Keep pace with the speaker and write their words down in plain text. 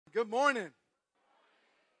Good morning.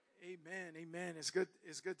 Amen. Amen. It's good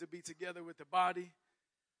to be together with the body.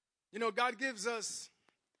 You know, God gives us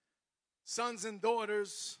sons and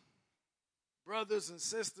daughters, brothers and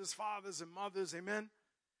sisters, fathers and mothers. Amen.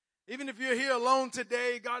 Even if you're here alone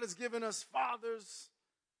today, God has given us fathers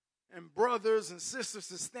and brothers and sisters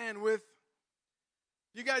to stand with.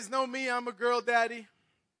 You guys know me. I'm a girl daddy.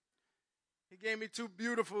 He gave me two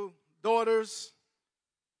beautiful daughters,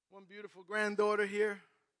 one beautiful granddaughter here.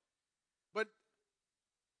 But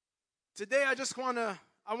today I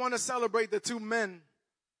want to celebrate the two men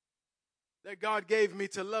that God gave me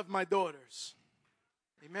to love my daughters.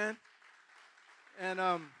 Amen. And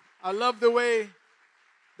I love the way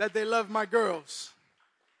that they love my girls.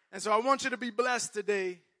 And so I want you to be blessed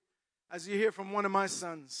today as you hear from one of my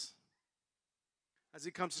sons as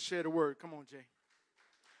he comes to share the word. Come on, Jay.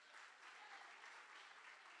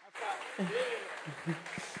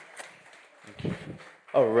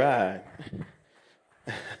 All right.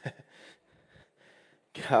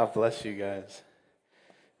 God bless you guys.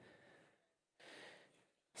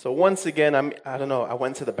 So once again, I don't know, I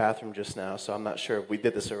went to the bathroom just now, so I'm not sure if we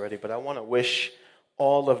did this already, but I want to wish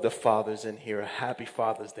all of the fathers in here a happy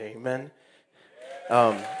Father's Day. Amen.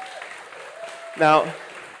 Now,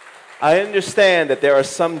 I understand that there are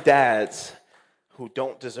some dads who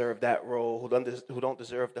don't deserve that role, who don't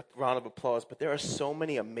deserve the round of applause, but there are so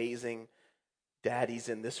many amazing daddies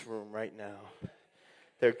in this room right now.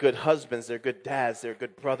 They're good husbands, they're good dads, they're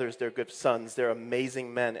good brothers, they're good sons, they're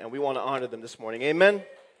amazing men, and we want to honor them this morning. Amen?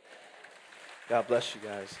 God bless you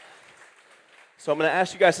guys. So I'm going to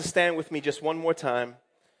ask you guys to stand with me just one more time,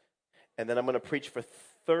 and then I'm going to preach for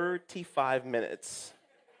 35 minutes.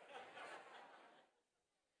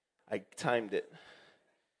 I timed it.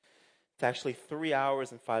 It's actually 3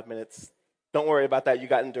 hours and 5 minutes. Don't worry about that. You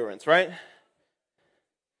got endurance, right?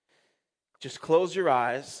 Just close your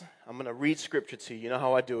eyes. I'm going to read scripture to you. You know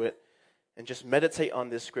how I do it. And just meditate on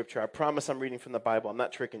this scripture. I promise I'm reading from the Bible. I'm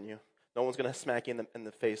not tricking you. No one's going to smack you in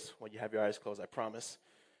the face when you have your eyes closed. I promise.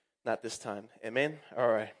 Not this time. Amen? All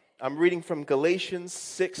right. I'm reading from Galatians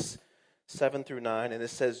 6, 7 through 9. And it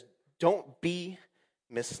says, "Don't be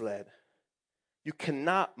misled. You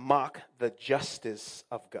cannot mock the justice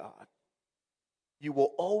of God. You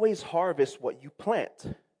will always harvest what you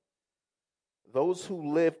plant. Those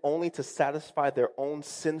who live only to satisfy their own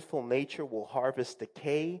sinful nature will harvest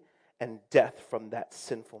decay and death from that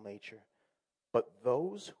sinful nature. But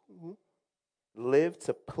those who live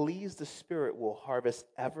to please the Spirit will harvest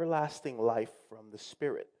everlasting life from the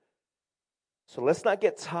Spirit. So let's not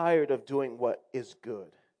get tired of doing what is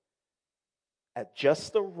good. At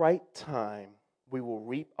just the right time, we will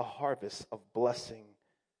reap a harvest of blessing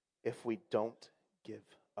if we don't give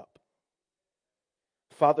up."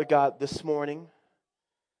 Father God, this morning,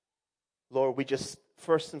 Lord, we just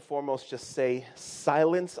first and foremost just say,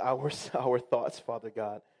 silence our thoughts, Father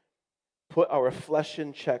God. Put our flesh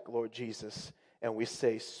in check, Lord Jesus, and we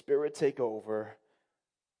say, Spirit, take over.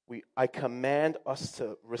 I command us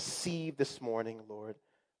to receive this morning, Lord.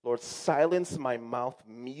 Lord, silence my mouth,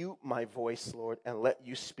 mute my voice, Lord, and let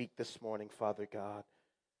you speak this morning, Father God.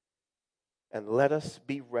 And let us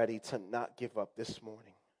be ready to not give up this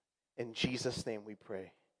morning. In Jesus' name we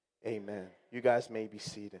pray. Amen. You guys may be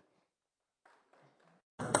seated.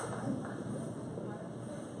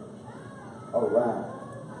 All right.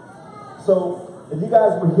 So, if you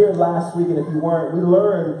guys were here last week, and if you weren't, we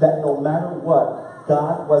learned that no matter what,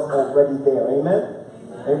 God was already there. Amen?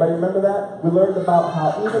 Everybody remember that? We learned about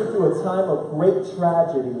how even through a time of great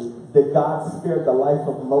tragedy, that God spared the life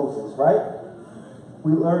of Moses, right?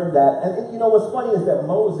 We learned that. And you know what's funny is that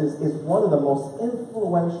Moses is one of the most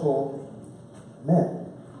influential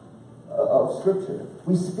men of Scripture.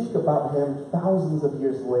 We speak about him thousands of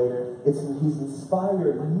years later. He's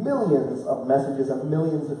inspired millions of messages and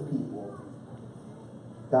millions of people.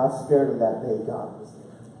 God spared him that day. God was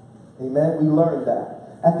there. Amen? We learned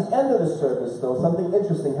that. At the end of the service, though, something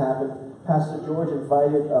interesting happened. Pastor George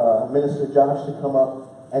invited Minister Josh to come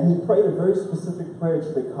up, and he prayed a very specific prayer to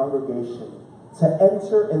the congregation to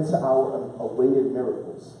enter into our awaited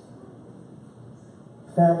miracles.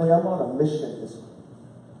 Family, I'm on a mission this week.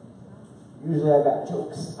 Usually I got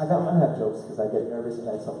jokes. I have jokes because I get nervous and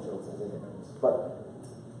I tell jokes as I get nervous. But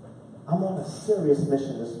I'm on a serious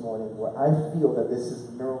mission this morning where I feel that this is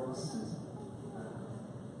miracle season.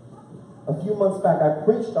 A few months back, I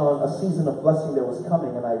preached on a season of blessing that was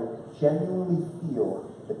coming, and I genuinely feel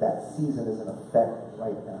that season is in effect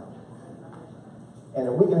right now. And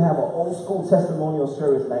if we can have an old school testimonial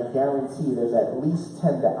service, and I guarantee there's at least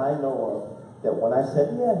 10 that I know of, that when I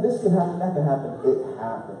said, yeah, this could happen, that could happen, it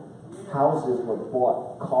happened. Houses were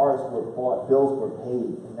bought, cars were bought, bills were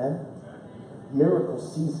paid. Amen? Miracle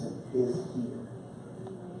season is here.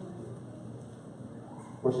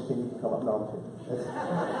 Worship team, you can come up. No, I'm kidding.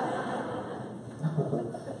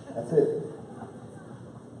 That's it.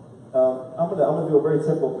 I'm gonna do a very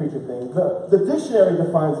simple preacher thing. The dictionary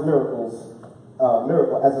defines miracle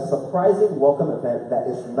as a surprising, welcome event that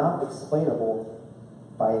is not explainable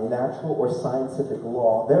by a natural or scientific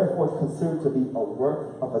law, therefore considered to be a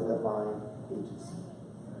work of a divine agency.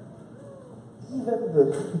 Even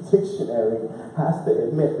the dictionary has to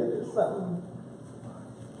admit that there's something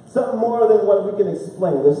more than what we can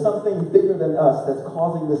explain. There's something bigger than us that's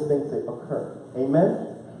causing this thing to occur. Amen?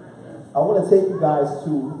 I want to take you guys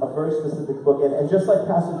to a very specific book. And just like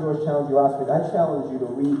Pastor George challenged you last week, I challenge you to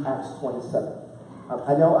read Acts 27.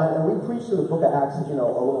 I know we preached through the book of Acts, a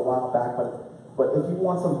little while back, but if you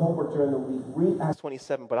want some homework during the week, read Acts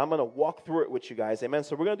 27. But I'm going to walk through it with you guys. Amen?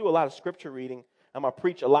 So we're going to do a lot of scripture reading. I'm going to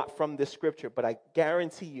preach a lot from this scripture. But I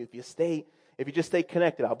guarantee you, if you just stay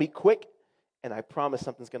connected, I'll be quick. And I promise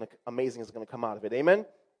something amazing is going to come out of it. Amen?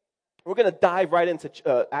 We're going to dive right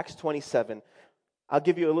into Acts 27. I'll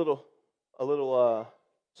give you a little,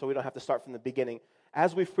 so we don't have to start from the beginning.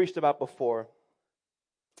 As we've preached about before,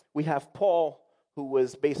 we have Paul, who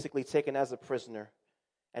was basically taken as a prisoner,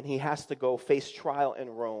 and he has to go face trial in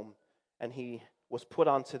Rome, and he was put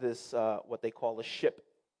onto this, what they call a ship,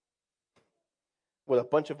 with a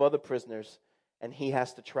bunch of other prisoners, and he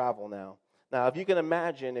has to travel now. Now, if you can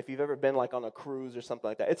imagine, if you've ever been like on a cruise or something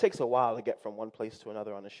like that, it takes a while to get from one place to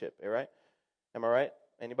another on a ship, all right? Am I right?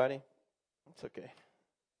 Anybody? It's okay.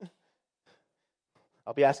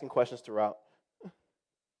 I'll be asking questions throughout.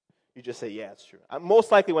 You just say, yeah, it's true.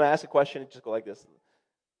 Most likely when I ask a question, it just go like this.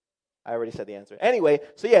 I already said the answer. Anyway,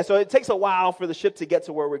 so it takes a while for the ship to get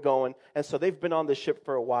to where we're going. And so they've been on the ship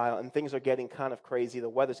for a while, and things are getting kind of crazy. The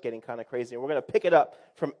weather's getting kind of crazy. And we're going to pick it up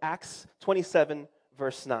from Acts 27,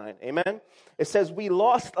 verse 9. Amen? It says, we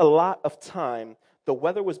lost a lot of time. The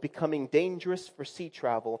weather was becoming dangerous for sea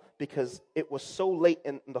travel because it was so late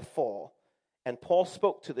in the fall. And Paul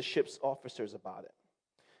spoke to the ship's officers about it.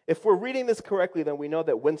 If we're reading this correctly, then we know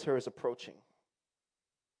that winter is approaching.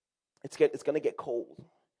 It's going to get cold.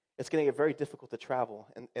 It's going to get very difficult to travel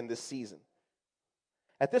in this season.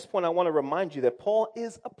 At this point, I want to remind you that Paul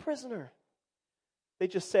is a prisoner. They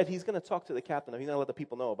just said he's going to talk to the captain. He's going to let the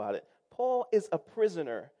people know about it. Paul is a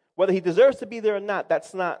prisoner. Whether he deserves to be there or not,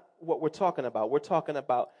 that's not what we're talking about. We're talking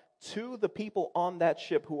about to the people on that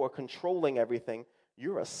ship who are controlling everything,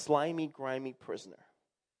 you're a slimy, grimy prisoner.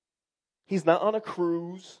 He's not on a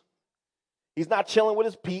cruise. He's not chilling with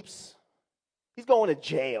his peeps. He's going to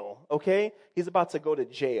jail, okay? He's about to go to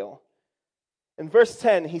jail. In verse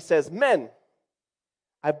 10, he says, men,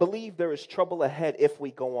 I believe there is trouble ahead if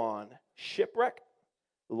we go on. Shipwreck,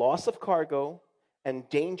 loss of cargo, and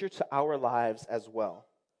danger to our lives as well.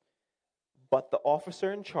 But the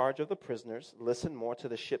officer in charge of the prisoners listened more to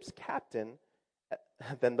the ship's captain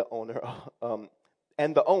than the owner,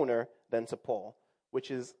 and the owner than to Paul,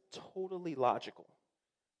 which is totally logical.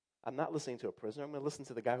 I'm not listening to a prisoner. I'm going to listen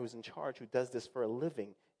to the guy who's in charge, who does this for a living.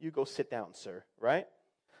 You go sit down, sir, right?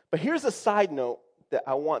 But here's a side note that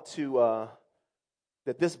I want to,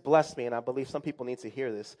 that this blessed me, and I believe some people need to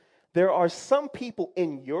hear this. There are some people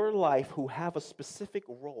in your life who have a specific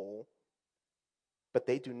role, but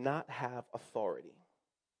they do not have authority.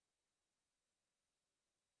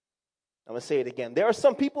 I'm going to say it again. There are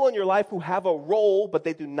some people in your life who have a role, but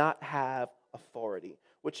they do not have authority.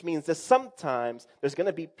 Which means that sometimes there's going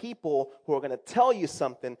to be people who are going to tell you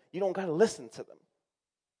something, you don't got to listen to them.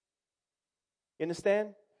 You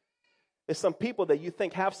understand? There's some people that you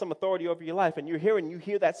think have some authority over your life, and you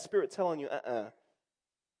hear that spirit telling you,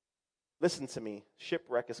 listen to me,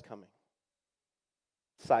 shipwreck is coming.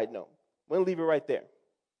 Side note. I'm going to leave it right there.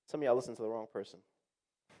 Some of y'all listen to the wrong person.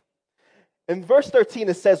 In verse 13,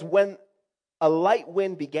 it says, when a light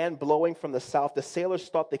wind began blowing from the south, the sailors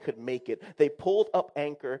thought they could make it. They pulled up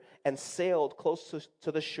anchor and sailed close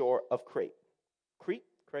to the shore of Crete. Crete?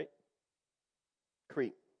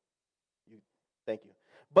 Thank you.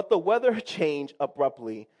 But the weather changed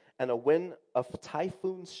abruptly, and a wind of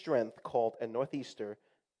typhoon strength, called a northeaster,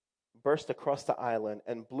 burst across the island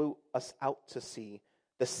and blew us out to sea.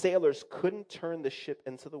 The sailors couldn't turn the ship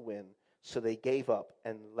into the wind, so they gave up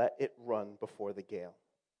and let it run before the gale.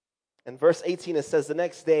 In verse 18, it says, the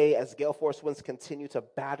next day, as gale force winds continued to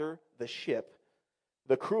batter the ship,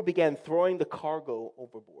 the crew began throwing the cargo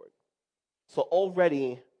overboard. So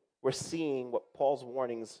already we're seeing what Paul's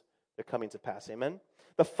warnings are coming to pass. Amen?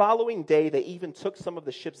 The following day, they even took some of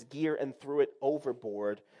the ship's gear and threw it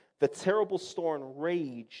overboard. The terrible storm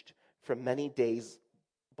raged for many days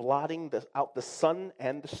blotting out the sun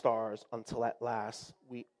and the stars until at last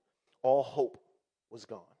all hope was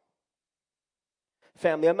gone.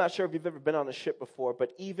 Family, I'm not sure if you've ever been on a ship before,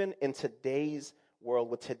 but even in today's world,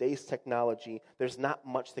 with today's technology, there's not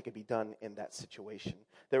much that can be done in that situation.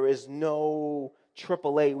 There is no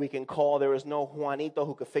AAA we can call. There is no Juanito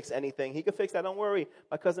who could fix anything. He could fix that. Don't worry.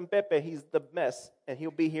 My cousin Pepe, he's the best, and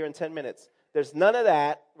he'll be here in 10 minutes. There's none of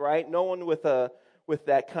that, right? No one with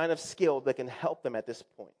that kind of skill that can help them at this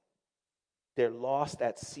point. They're lost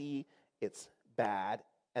at sea. It's bad.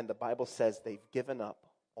 And the Bible says they've given up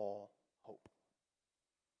all hope.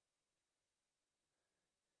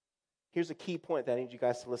 Here's a key point that I need you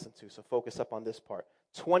guys to listen to, so focus up on this part.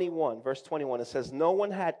 21, verse 21, it says, no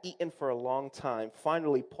one had eaten for a long time.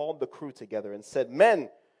 Finally, Paul the crew together and said, men,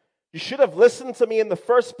 you should have listened to me in the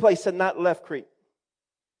first place and not left Crete.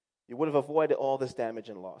 You would have avoided all this damage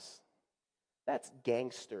and loss. That's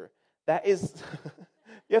gangster. That is,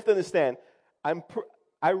 you have to understand,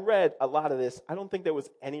 I read a lot of this. I don't think there was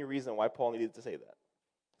any reason why Paul needed to say that.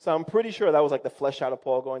 So I'm pretty sure that was like the flesh out of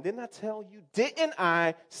Paul going, didn't I tell you? Didn't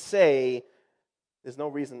I say? There's no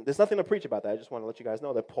reason. There's nothing to preach about that. I just want to let you guys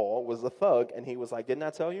know that Paul was a thug, and he was like, didn't I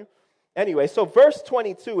tell you? Anyway, so verse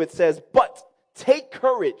 22, it says, but take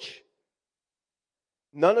courage.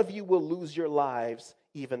 None of you will lose your lives,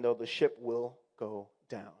 even though the ship will go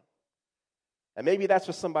down. And maybe that's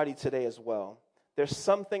for somebody today as well. There's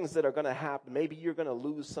some things that are going to happen. Maybe you're going to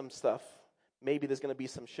lose some stuff. Maybe there's going to be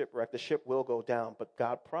some shipwreck. The ship will go down, but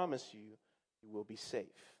God promised you will be safe.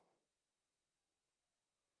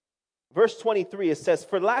 Verse 23, it says,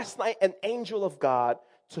 for last night an angel of God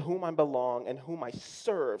to whom I belong and whom I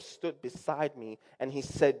serve stood beside me, and he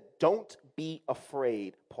said, don't be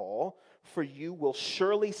afraid, Paul, for you will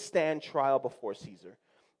surely stand trial before Caesar.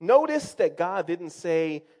 Notice that God didn't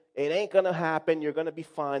say, it ain't going to happen, you're going to be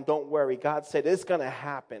fine, don't worry. God said, it's going to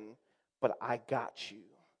happen, but I got you.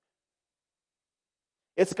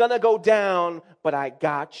 It's going to go down, but I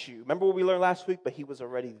got you. Remember what we learned last week? But he was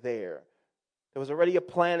already there. There was already a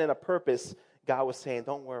plan and a purpose. God was saying,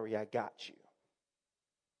 don't worry, I got you.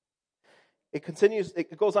 It continues,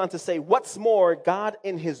 it goes on to say, what's more, God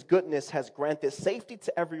in his goodness has granted safety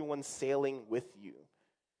to everyone sailing with you.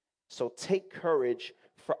 So take courage,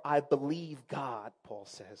 for I believe God, Paul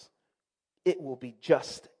says. It will be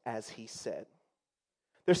just as he said.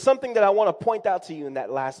 There's something that I want to point out to you in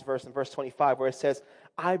that last verse, in verse 25, where it says,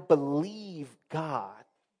 I believe God.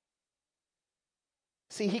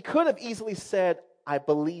 See, he could have easily said, I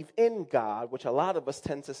believe in God, which a lot of us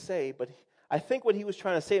tend to say, but I think what he was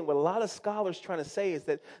trying to say, and what a lot of scholars are trying to say, is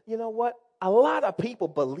that, you know what? A lot of people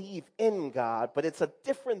believe in God, but it's a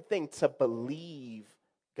different thing to believe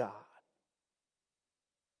God.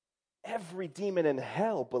 Every demon in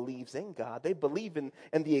hell believes in God. They believe in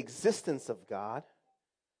the existence of God.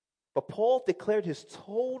 But Paul declared his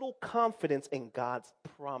total confidence in God's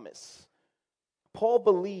promise. Paul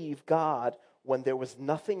believed God when there was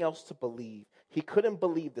nothing else to believe. He couldn't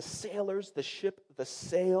believe the sailors, the ship, the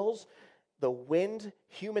sails, the wind,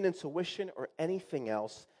 human intuition, or anything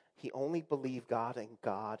else. He only believed God and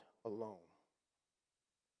God alone.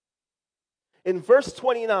 In verse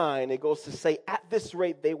 29, it goes to say, at this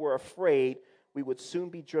rate they were afraid we would soon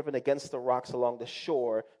be driven against the rocks along the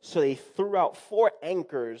shore. So they threw out 4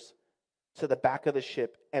 anchors to the back of the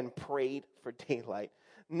ship and prayed for daylight.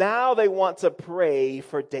 Now they want to pray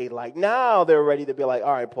for daylight. Now they're ready to be like,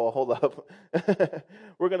 all right, Paul, hold up.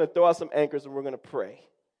 We're going to throw out some anchors and we're going to pray.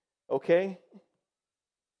 Okay?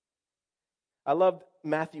 I love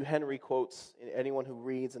Matthew Henry quotes. Anyone who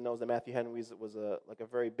reads and knows that Matthew Henry was a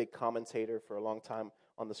very big commentator for a long time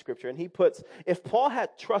on the scripture. And he puts, if Paul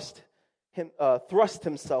had thrust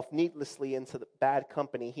himself needlessly into the bad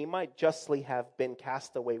company, he might justly have been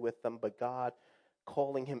cast away with them, but God,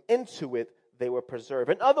 calling him into it, they were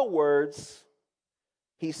preserved. In other words,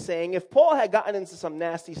 he's saying if Paul had gotten into some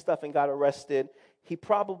nasty stuff and got arrested, he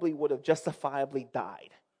probably would have justifiably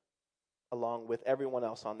died along with everyone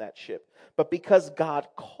else on that ship. But because God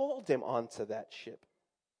called him onto that ship,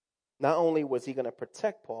 not only was he going to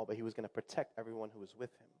protect Paul, but he was going to protect everyone who was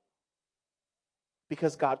with him.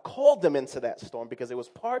 Because God called them into that storm, because it was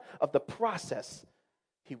part of the process.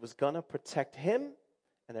 He was going to protect him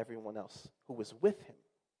and everyone else who was with him.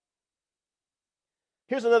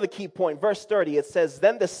 Here's another key point. Verse 30, it says,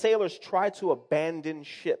 then the sailors tried to abandon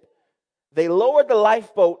ship. They lowered the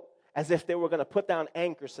lifeboat as if they were going to put down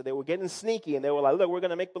anchors. So they were getting sneaky, and they were like, look, we're going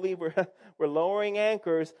to make believe we're lowering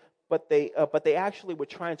anchors, but they actually were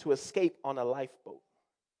trying to escape on a lifeboat.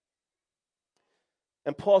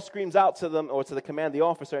 And Paul screams out to them, or to the commanding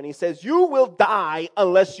officer, and he says, you will die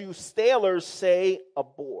unless you sailors stay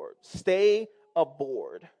aboard. Stay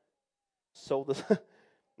aboard. So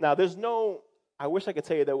now there's no, I wish I could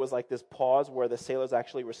tell you there was like this pause where the sailors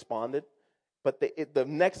actually responded. But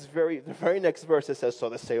the very next verse it says, so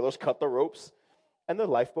the sailors cut the ropes and the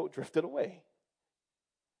lifeboat drifted away.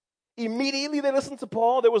 Immediately they listened to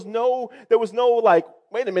Paul. There was no like,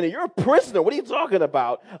 wait a minute, you're a prisoner. What are you talking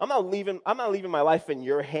about? I'm not leaving my life in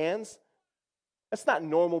your hands. That's not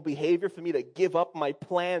normal behavior for me to give up my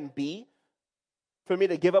plan B, for me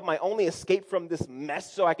to give up my only escape from this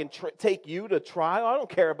mess so I can take you to trial. I don't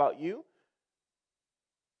care about you.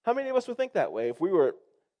 How many of us would think that way if we were,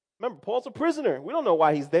 remember, Paul's a prisoner. We don't know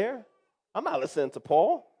why he's there. I'm not listening to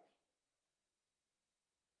Paul.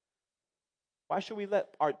 Why should we let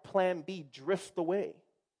our plan B drift away?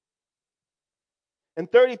 In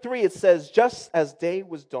 33, it says, just as day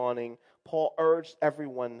was dawning, Paul urged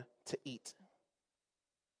everyone to eat.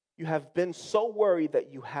 You have been so worried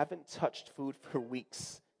that you haven't touched food for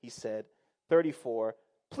weeks, he said. 34,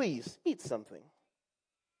 please eat something.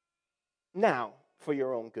 Now, for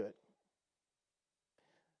your own good.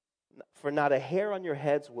 For not a hair on your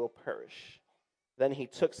heads will perish. Then he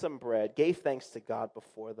took some bread, gave thanks to God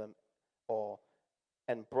before them all,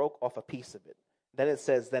 and broke off a piece of it. Then it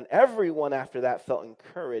says, then everyone after that felt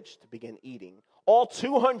encouraged to begin eating. All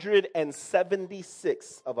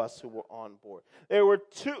 276 of us who were on board.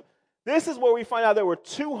 This is where we find out there were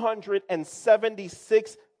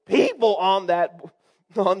 276 people on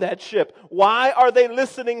that ship. Why are they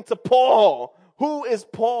listening to Paul? Who is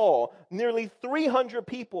Paul? Nearly 300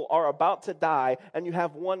 people are about to die, and you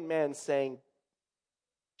have one man saying,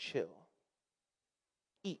 chill.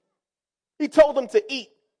 Eat. He told them to eat.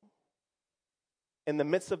 In the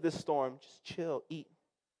midst of this storm, just chill, eat.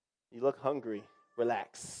 You look hungry,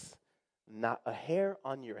 relax. Not a hair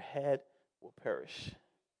on your head will perish.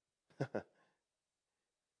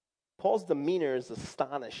 Paul's demeanor is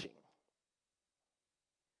astonishing.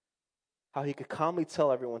 How he could calmly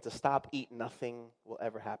tell everyone to stop, eat, nothing will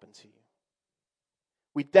ever happen to you.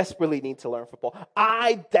 We desperately need to learn from Paul.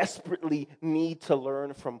 I desperately need to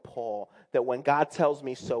learn from Paul that when God tells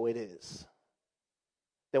me so, it is.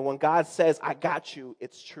 That when God says, I got you,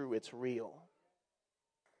 it's true, it's real.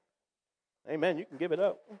 Amen. You can give it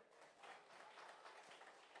up.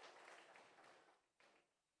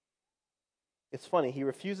 It's funny. He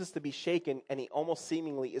refuses to be shaken, and he almost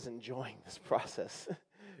seemingly is enjoying this process.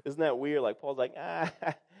 Isn't that weird? Like Paul's like,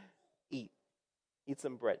 eat. Eat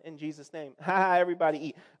some bread. In Jesus' name. Everybody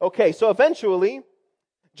eat. Okay, so eventually,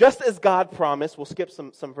 just as God promised, we'll skip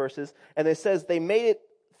some verses, and it says they made it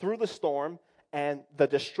through the storm and the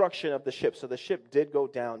destruction of the ship. So the ship did go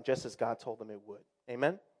down just as God told them it would.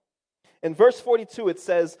 Amen? In verse 42, it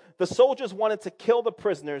says, the soldiers wanted to kill the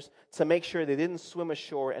prisoners to make sure they didn't swim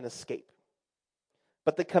ashore and escape.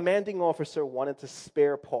 But the commanding officer wanted to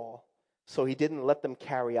spare Paul, so he didn't let them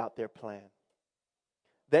carry out their plan.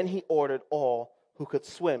 Then he ordered all who could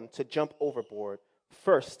swim to jump overboard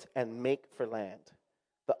first and make for land.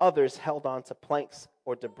 The others held on to planks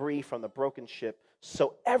or debris from the broken ship,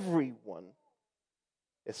 so everyone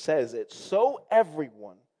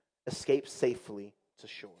escaped safely to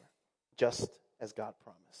shore, just as God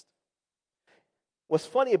promised. What's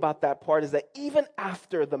funny about that part is that even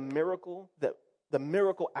after the miracle after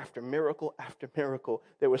miracle after miracle,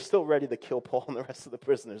 they were still ready to kill Paul and the rest of the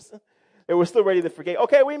prisoners. They were still ready to forget,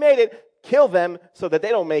 okay, we made it, kill them so that they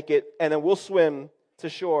don't make it, and then we'll swim to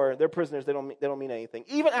shore. They're prisoners, they don't mean anything.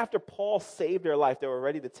 Even after Paul saved their life, they were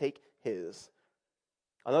ready to take his.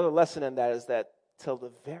 Another lesson in that is that till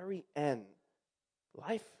the very end,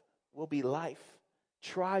 life will be life.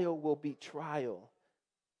 Trial will be trial.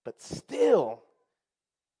 But still,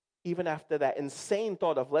 even after that insane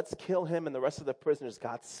thought of let's kill him and the rest of the prisoners,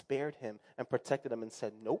 God spared him and protected him and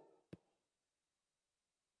said, nope.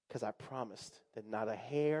 Because I promised that not a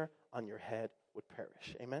hair on your head would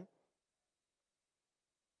perish. Amen?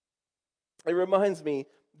 It reminds me,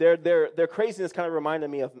 their craziness kind of reminded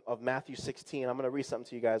me of Matthew 16. I'm going to read something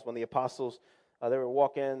to you guys. When the apostles, they were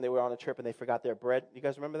walking, they were on a trip, and they forgot their bread. You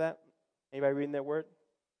guys remember that? Anybody reading their word?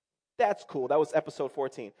 That's cool. That was episode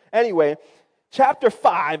 14. Anyway, chapter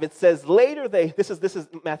 5, it says, later this is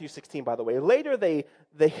Matthew 16, by the way. Later they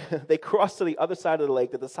crossed to the other side of the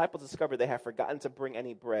lake. The disciples discovered they had forgotten to bring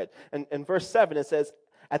any bread. And in verse 7, it says,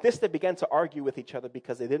 at this they began to argue with each other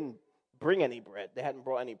because they didn't bring any bread. They hadn't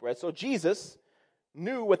brought any bread. So Jesus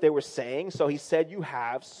knew what they were saying, so he said, you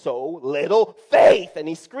have so little faith. And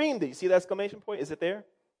he screamed it. You see the exclamation point? Is it there?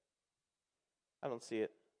 I don't see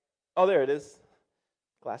it. Oh, there it is.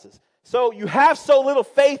 Glasses. So you have so little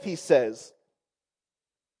faith, he says.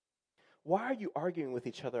 Why are you arguing with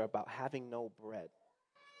each other about having no bread?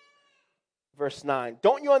 Verse 9.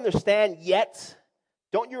 Don't you understand yet?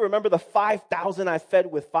 Don't you remember the 5,000 I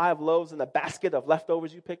fed with 5 loaves and the basket of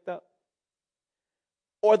leftovers you picked up?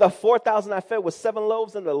 Or the 4,000 I fed with 7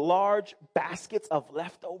 loaves and the large baskets of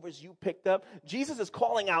leftovers you picked up? Jesus is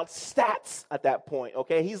calling out stats at that point,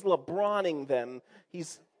 okay? He's LeBroning them.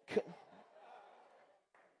 He's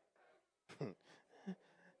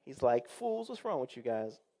like, fools, what's wrong with you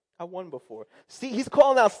guys? I won before. See, he's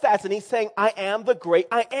calling out stats and he's saying, I am the great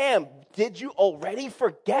I am. Did you already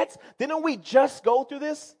forget? Didn't we just go through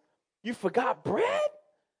this? You forgot bread?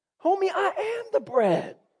 Homie, I am the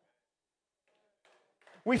bread.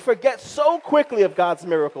 We forget so quickly of God's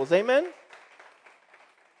miracles. Amen?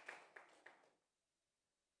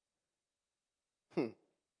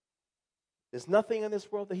 There's nothing in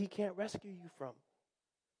this world that he can't rescue you from.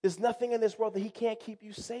 There's nothing in this world that he can't keep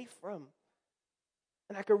you safe from.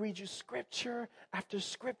 And I could read you scripture after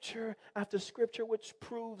scripture after scripture, which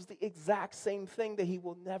proves the exact same thing, that he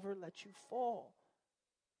will never let you fall.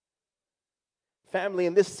 Family,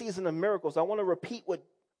 in this season of miracles, I want to repeat what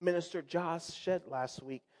Minister Josh said last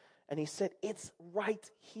week. And he said, it's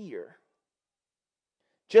right here.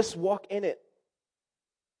 Just walk in it.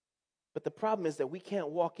 But the problem is that we can't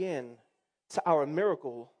walk in to our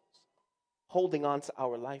miracle holding on to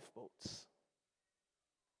our lifeboats.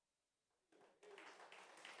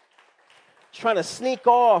 Trying to sneak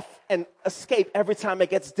off and escape every time it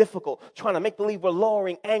gets difficult. Trying to make believe we're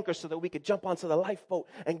lowering anchor so that we could jump onto the lifeboat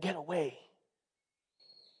and get away.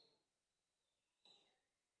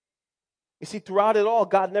 You see, throughout it all,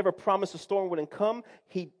 God never promised a storm wouldn't come,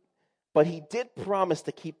 but he did promise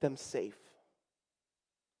to keep them safe.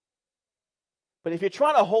 But if you're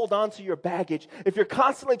trying to hold on to your baggage, if you're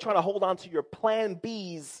constantly trying to hold on to your plan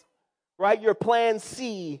Bs, right, your plan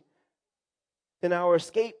C, then our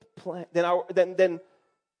escape plan, and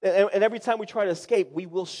every time we try to escape, we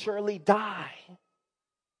will surely die.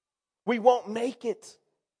 We won't make it.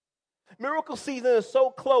 Miracle season is so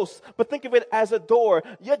close, but think of it as a door.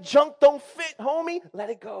 Your junk don't fit, homie. Let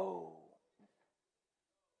it go.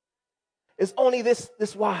 It's only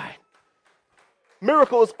this wide.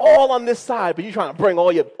 Miracle is all on this side, but you're trying to bring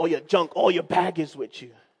all your junk, all your baggage with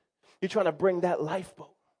you. You're trying to bring that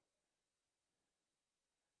lifeboat.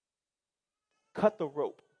 Cut the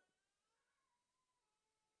rope.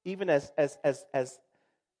 Even as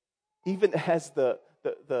the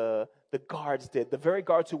guards did, the very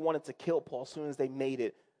guards who wanted to kill Paul as soon as they made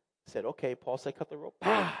it, said, okay, Paul said, cut the rope.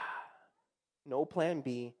 No plan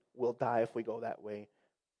B. We'll die if we go that way.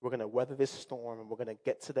 We're going to weather this storm and we're going to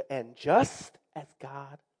get to the end just as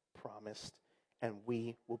God promised, and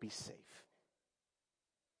we will be safe.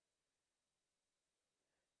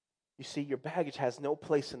 You see, your baggage has no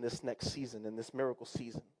place in this next season, in this miracle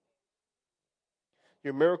season.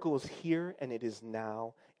 Your miracle is here and it is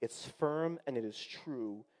now. It's firm and it is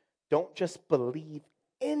true. Don't just believe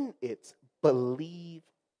in it, believe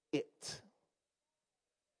it.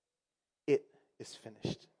 It is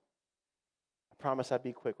finished. I promise I'd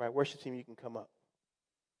be quick, right? Worship team, you can come up.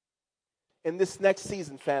 In this next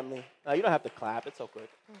season, family, you don't have to clap, it's so quick.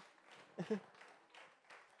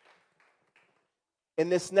 In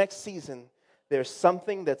this next season, there's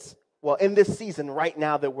something in this season right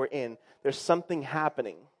now that we're in, there's something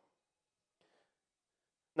happening.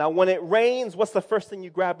 Now, when it rains, what's the first thing you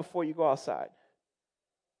grab before you go outside?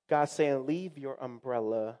 God's saying, leave your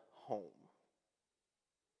umbrella home.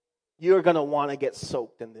 You're going to want to get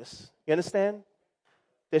soaked in this. You understand?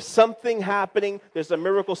 There's something happening. There's a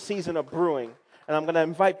miracle season of brewing. And I'm going to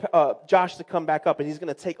invite Josh to come back up, and he's going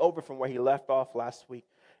to take over from where he left off last week.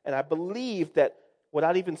 And I believe that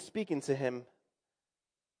without even speaking to him,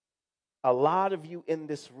 a lot of you in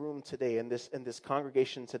this room today, in this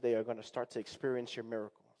congregation today, are going to start to experience your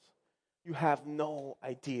miracles. You have no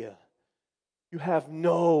idea. You have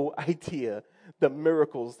no idea the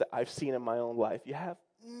miracles that I've seen in my own life. You have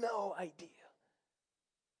no idea.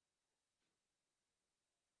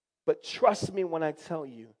 But trust me when I tell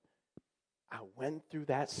you, I went through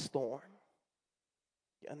that storm.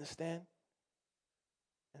 You understand?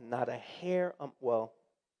 And not a hair, you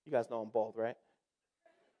guys know I'm bald, right?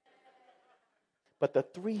 But the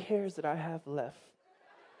 3 hairs that I have left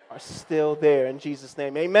are still there in Jesus'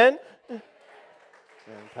 name. Amen? I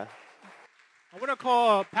want to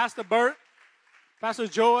call Pastor Bert, Pastor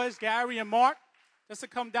George, Gary, and Mark just to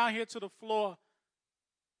come down here to the floor.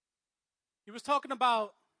 He was talking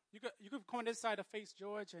about, you could come on this side to face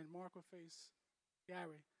George, and Mark will face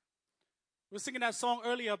Gary. We were singing that song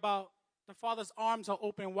earlier about the Father's arms are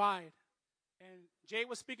open wide. And Jay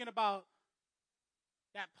was speaking about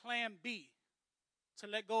that plan B, to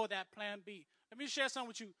let go of that plan B. Let me share something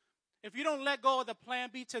with you. if you don't let go of the plan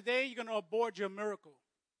B today, you're going to abort your miracle.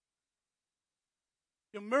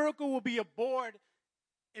 Your miracle will be aborted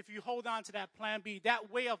if you hold on to that plan B,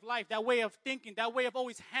 that way of life, that way of thinking, that way of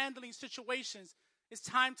always handling situations. It's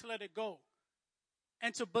time to let it go.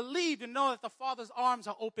 And to believe and know that the Father's arms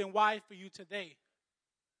are open wide for you today.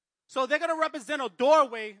 So they're going to represent a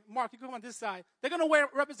doorway. Mark, you come on this side. They're going to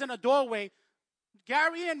represent a doorway.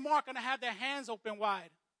 Gary and Mark are going to have their hands open wide.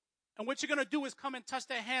 And what you're going to do is come and touch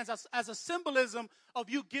their hands as a symbolism of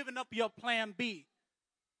you giving up your plan B.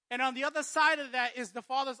 And on the other side of that is the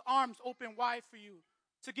Father's arms open wide for you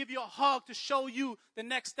to give you a hug, to show you the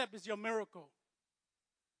next step is your miracle.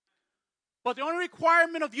 But the only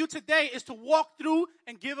requirement of you today is to walk through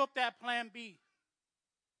and give up that plan B.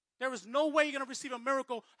 There is no way you're going to receive a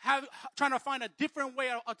miracle trying to find a different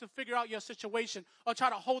way or to figure out your situation or try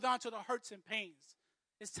to hold on to the hurts and pains.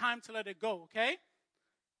 It's time to let it go, okay?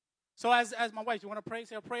 So as my wife, you want to pray,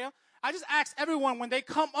 say a prayer? I just ask everyone when they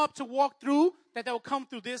come up to walk through that they'll come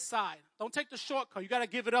through this side. Don't take the shortcut. You got to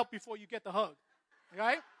give it up before you get the hug,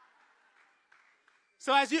 okay?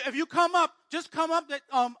 So if you come up, just come up. That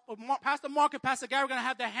Pastor Mark and Pastor Gary are going to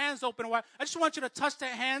have their hands open wide. I just want you to touch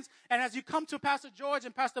their hands. And as you come to Pastor George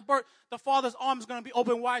and Pastor Bert, the Father's arms is going to be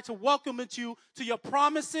open wide to welcome you to your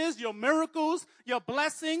promises, your miracles, your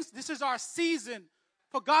blessings. This is our season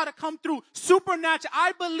for God to come through supernaturally.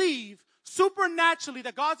 I believe supernaturally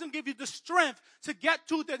that God's going to give you the strength to get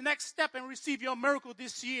to the next step and receive your miracle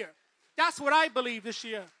this year. That's what I believe this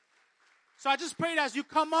year. So I just pray that as you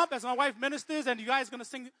come up, as my wife ministers, and you guys are going to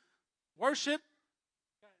sing worship.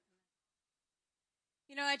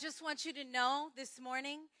 You know, I just want you to know this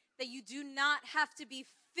morning that you do not have to be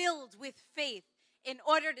filled with faith in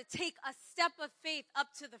order to take a step of faith up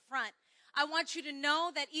to the front. I want you to know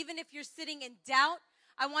that even if you're sitting in doubt,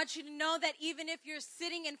 I want you to know that even if you're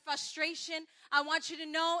sitting in frustration, I want you to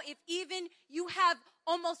know if even you have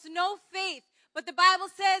almost no faith, but the Bible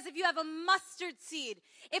says if you have a mustard seed,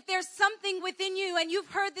 if there's something within you, and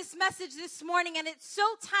you've heard this message this morning, and it's so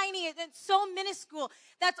tiny and it's so minuscule,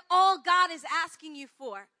 that's all God is asking you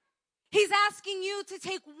for. He's asking you to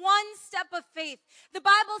take one step of faith. The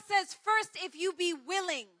Bible says, first, if you be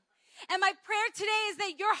willing. And my prayer today is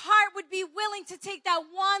that your heart would be willing to take that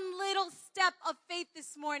one little step of faith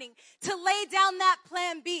this morning, to lay down that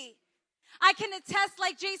plan B. I can attest,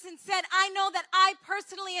 like Jason said, I know that I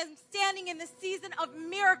personally am standing in the season of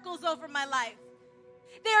miracles over my life.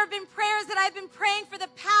 There have been prayers that I've been praying for the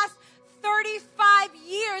past 35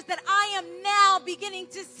 years that I am now beginning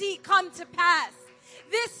to see come to pass.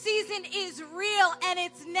 This season is real, and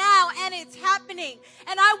it's now, and it's happening.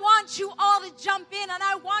 And I want you all to jump in, and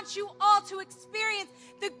I want you all to experience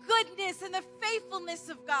the goodness and the faithfulness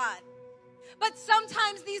of God. But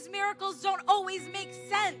sometimes these miracles don't always make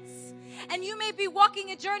sense. And you may be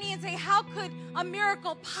walking a journey and say, how could a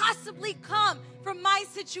miracle possibly come from my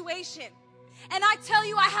situation? And I tell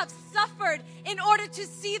you, I have suffered in order to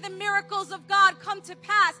see the miracles of God come to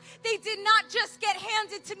pass. They did not just get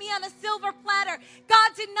handed to me on a silver platter.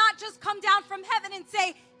 God did not just come down from heaven and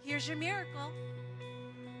say, here's your miracle.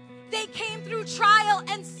 They came through trial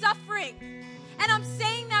and suffering. And I'm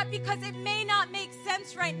saying that because it may not make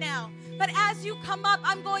sense right now. But as you come up,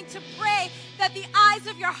 I'm going to pray that the eyes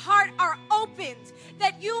of your heart are opened,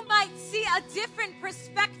 that you might see a different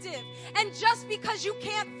perspective. And just because you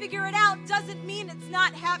can't figure it out doesn't mean it's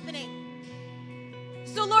not happening.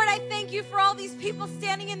 So Lord, I thank you for all these people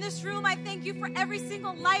standing in this room. I thank you for every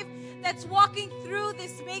single life that's walking through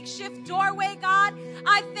this makeshift doorway, God.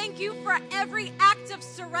 I thank you for every act of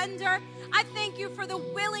surrender. I thank you for the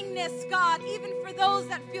willingness, God, even for those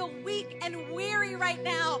that feel weak and weary right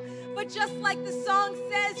now. But just like the song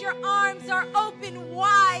says, your arms are open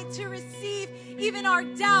wide to receive even our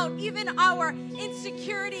doubt, even our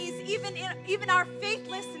insecurities, even our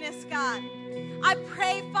faithlessness, God. I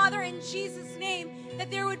pray, Father, in Jesus' name, that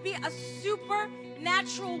there would be a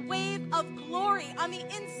supernatural wave of glory on the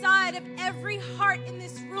inside of every heart in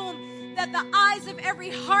this room, that the eyes of every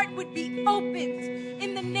heart would be opened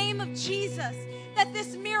in the name of Jesus, that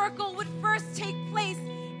this miracle would first take place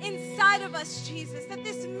inside of us, Jesus, that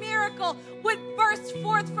this miracle would burst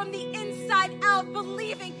forth from the inside out,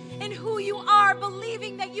 believing in who you are,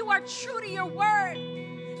 believing that you are true to your word,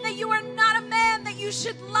 that you are not a man that you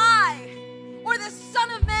should lie, or the son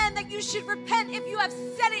of man that you should repent. If you have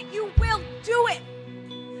said it, you will do it.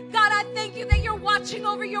 God, I thank you that you're watching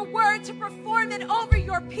over your word to perform it over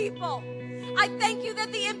your people. I thank you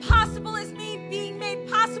that the impossible is being made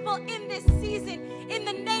possible in this season, in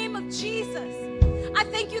the name of Jesus. I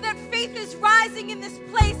thank you that faith is rising in this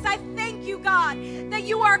place. I thank you, God, that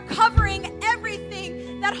you are covering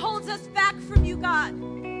everything that holds us back from you, God.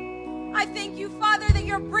 I thank you, Father, that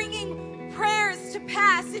you're bringing prayers to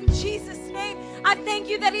pass in Jesus' name. I thank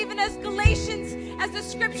you that even as Galatians, as the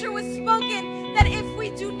scripture was spoken, that if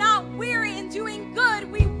we do not weary in doing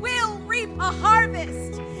good, we will reap a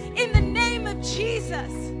harvest in the name of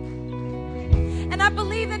Jesus. And I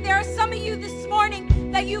believe that there are some of you this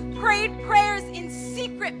morning that you've prayed prayers in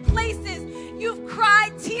secret places. You've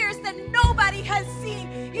cried tears that nobody has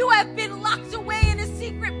seen. You have been locked away in a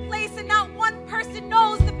secret place and not one person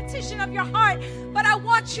knows the petition of your heart. But I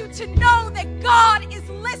want you to know that God is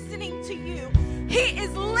listening to you. He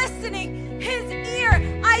is listening. His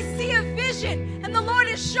ear, I see a vision, and the Lord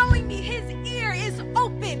is showing me his ear is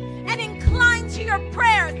open and inclined to your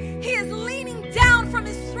prayers. He is leaning down from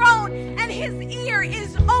his throne, and his ear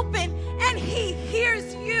is open, and he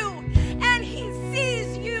hears you, and he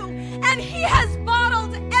sees you, and he has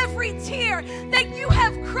bottled every tear that you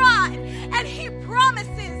have cried, and he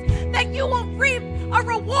promises that you will reap a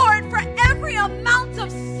reward for every amount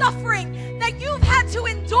of suffering that you've had to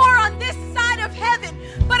endure on this side of heaven.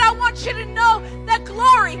 But I want you to know that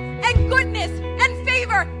glory and goodness and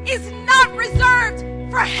favor is not reserved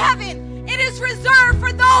for heaven. It is reserved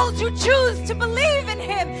for those who choose to believe in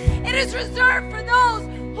him. It is reserved for those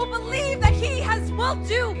who believe that he will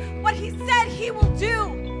do what he said he will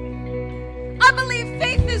do. I believe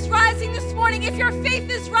faith is rising this morning. If your faith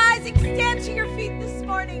is rising, stand to your feet this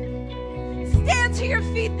morning. Stand to your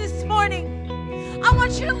feet this morning. I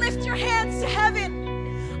want you to lift your hands to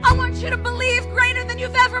heaven. I want you to believe greater than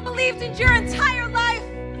you've ever believed in your entire life.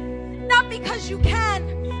 Not because you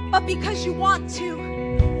can, but because you want to.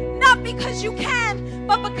 Not because you can,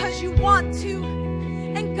 but because you want to.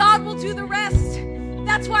 And God will do the rest.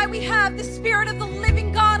 That's why we have the Spirit of the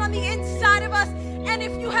living God on the inside of us. And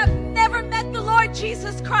if you have never met the Lord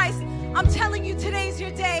Jesus Christ, I'm telling you, today's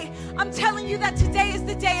your day. I'm telling you that today is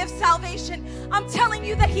the day of salvation. I'm telling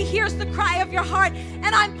you that he hears the cry of your heart.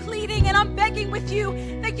 And I'm pleading and I'm begging with you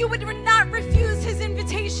that you would not refuse his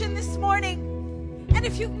invitation this morning. And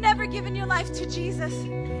if you've never given your life to Jesus,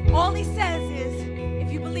 all he says is,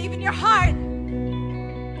 if you believe in your heart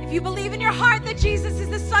that Jesus is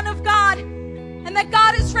the Son of God, and that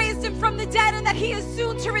God has raised him from the dead, and that he is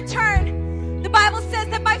soon to return, the Bible says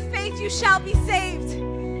that by faith you shall be saved.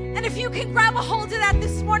 And if you can grab a hold of that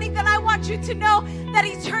this morning, then I want you to know that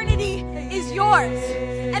eternity is yours.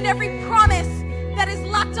 And every promise that is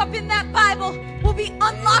locked up in that Bible will be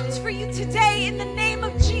unlocked for you today in the name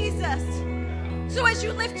of Jesus. So as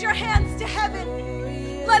you lift your hands to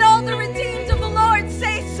heaven, let all the redeemed of the Lord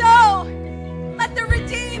say so. Let the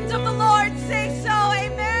redeemed of the Lord say so.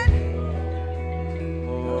 Amen.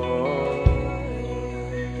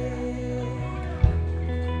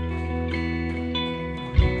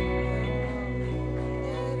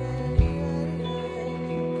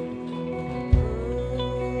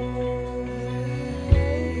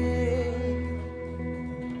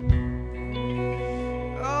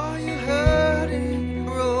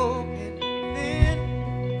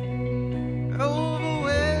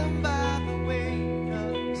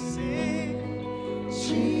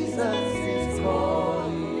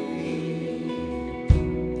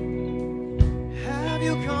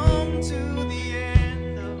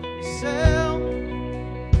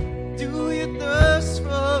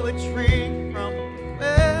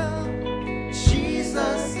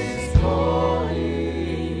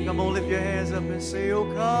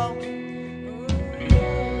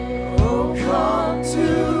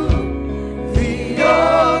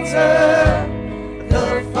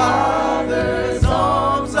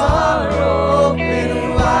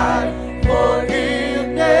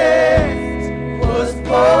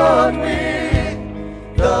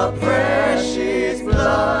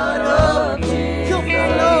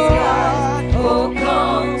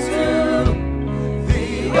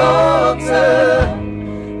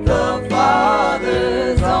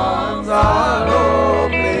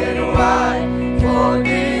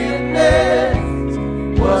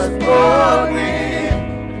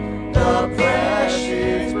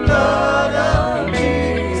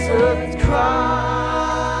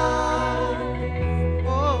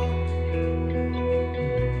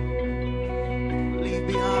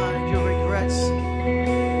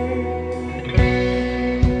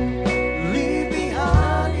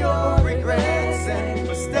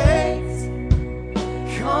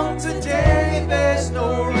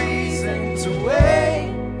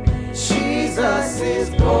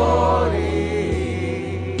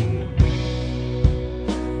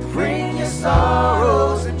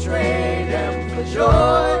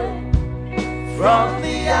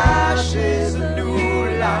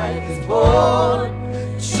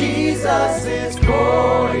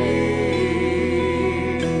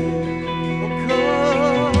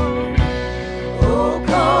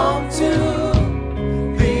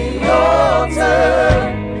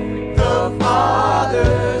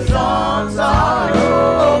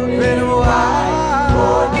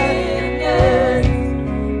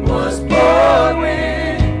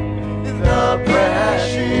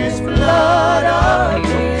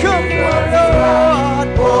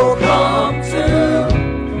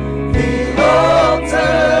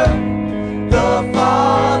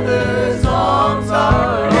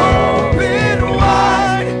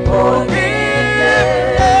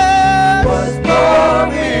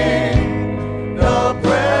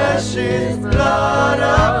 precious blood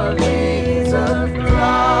of Jesus Christ.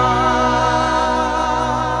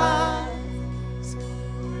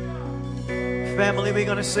 Family, we're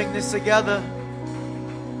going to sing this together.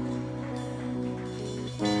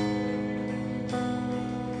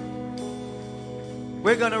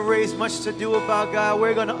 We're going to raise much to do about God.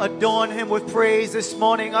 We're going to adorn Him with praise this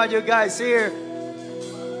morning. Are you guys here?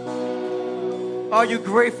 Are you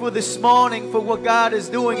grateful this morning for what God is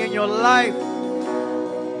doing in your life?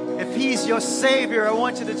 If He's your Savior, I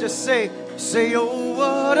want you to just say, oh,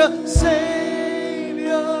 what a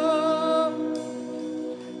Savior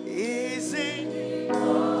is He.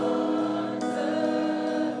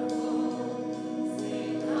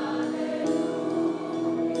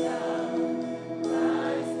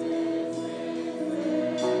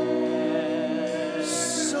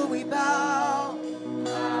 So we bow.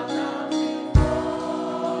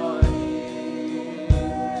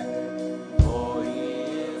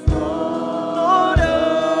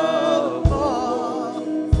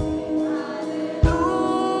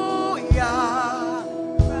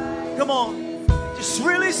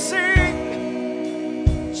 Really sing,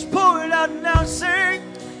 just pour it out now, sing.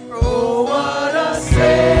 Oh, what a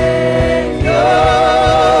Savior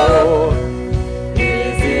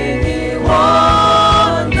isn't He wonderful?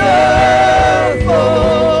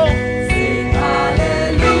 Sing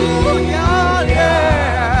hallelujah,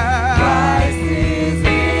 yeah. Christ is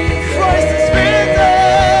risen. Christ is risen.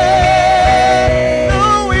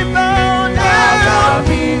 Though we bow down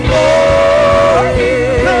before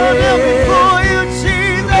Him, bow down before You.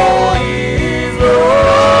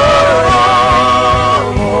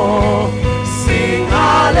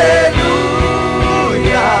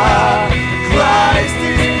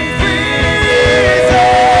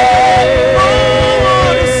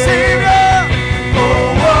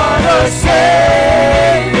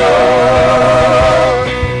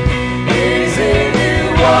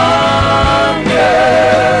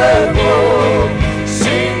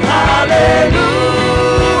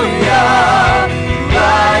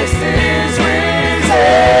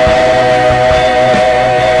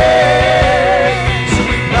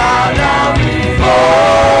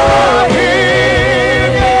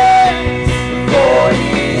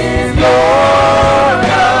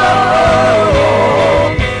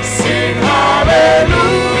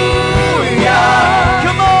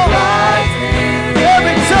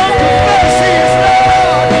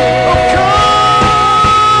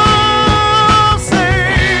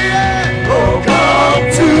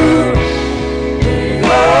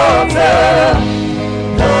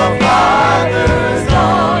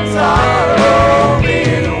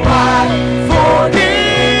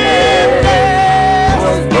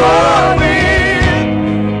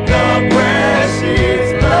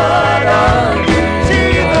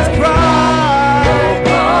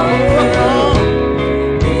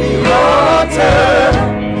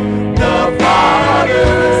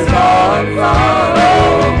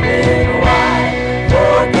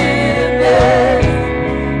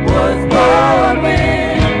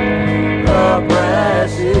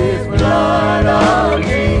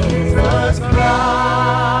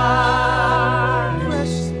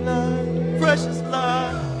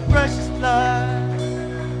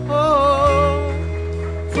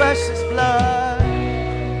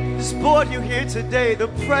 Today, the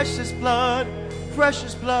precious blood,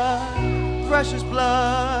 precious blood, precious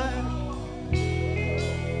blood.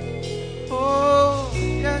 Oh,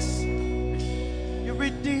 yes, your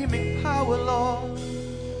redeeming power, Lord,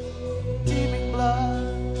 redeeming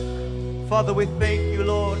blood. Father, we thank You,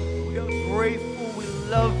 Lord. We are grateful. We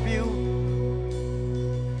love You.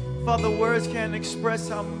 Father, words can't express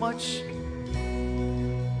how much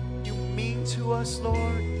You mean to us,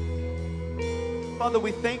 Lord. Father,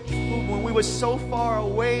 we thank You for when we were so far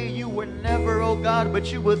away, You were never, oh God,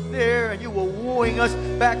 but You were there and You were wooing us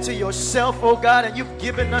back to Yourself, oh God, and You've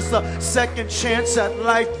given us a second chance at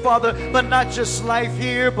life, Father, but not just life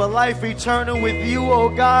here, but life eternal with You, oh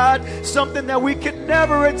God, something that we could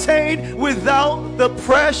never attain without the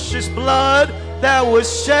precious blood that was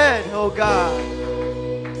shed, oh God.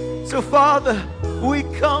 So, Father, we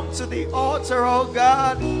come to the altar, oh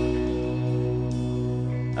God,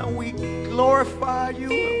 and we glorify You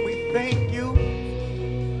and we thank You.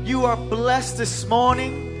 You are blessed this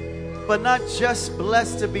morning, but not just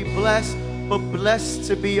blessed to be blessed, but blessed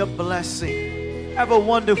to be a blessing. Have a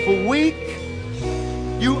wonderful week.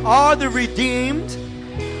 You are the redeemed.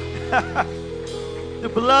 The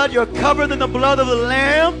blood, you're covered in the blood of the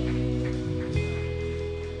Lamb.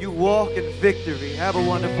 You walk in victory. Have a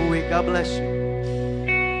wonderful week. God bless you.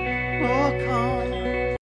 Oh, come.